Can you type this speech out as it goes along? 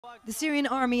The Syrian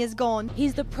army is gone.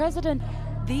 He's the president.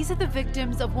 These are the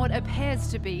victims of what appears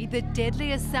to be the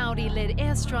deadliest Saudi-led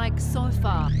airstrike so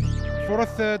far. For a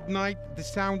third night, the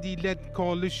Saudi-led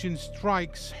coalition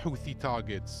strikes Houthi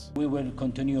targets. We will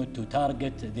continue to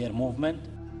target their movement.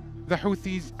 The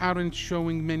Houthis aren't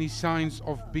showing many signs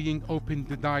of being open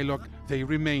to dialogue. They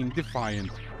remain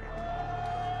defiant.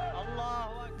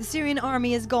 The Syrian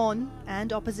army is gone,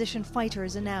 and opposition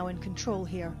fighters are now in control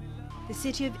here. The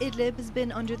city of Idlib has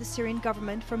been under the Syrian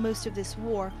government for most of this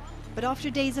war, but after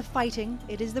days of fighting,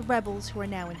 it is the rebels who are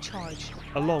now in charge.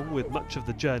 Along with much of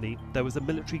the journey, there was a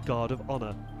military guard of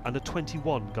honour and a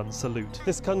 21-gun salute.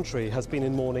 This country has been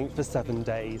in mourning for 7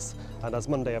 days, and as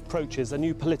Monday approaches, a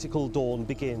new political dawn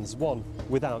begins, one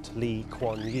without Lee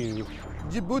Kuan Yew.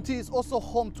 Djibouti is also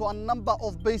home to a number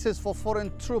of bases for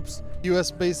foreign troops. US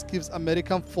base gives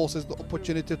American forces the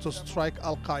opportunity to strike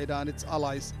Al-Qaeda and its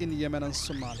allies in Yemen and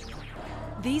Somalia.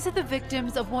 These are the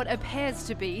victims of what appears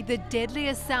to be the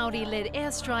deadliest Saudi-led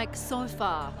airstrike so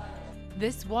far.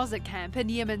 This was a camp in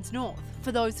Yemen's north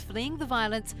for those fleeing the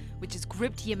violence which has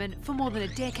gripped Yemen for more than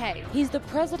a decade. He's the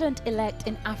president-elect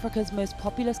in Africa's most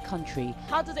populous country.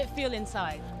 How does it feel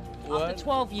inside after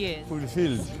 12 years?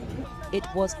 Fulfilled. It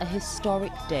was a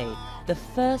historic day, the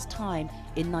first time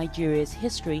in Nigeria's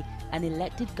history an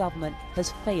elected government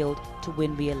has failed to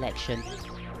win re-election.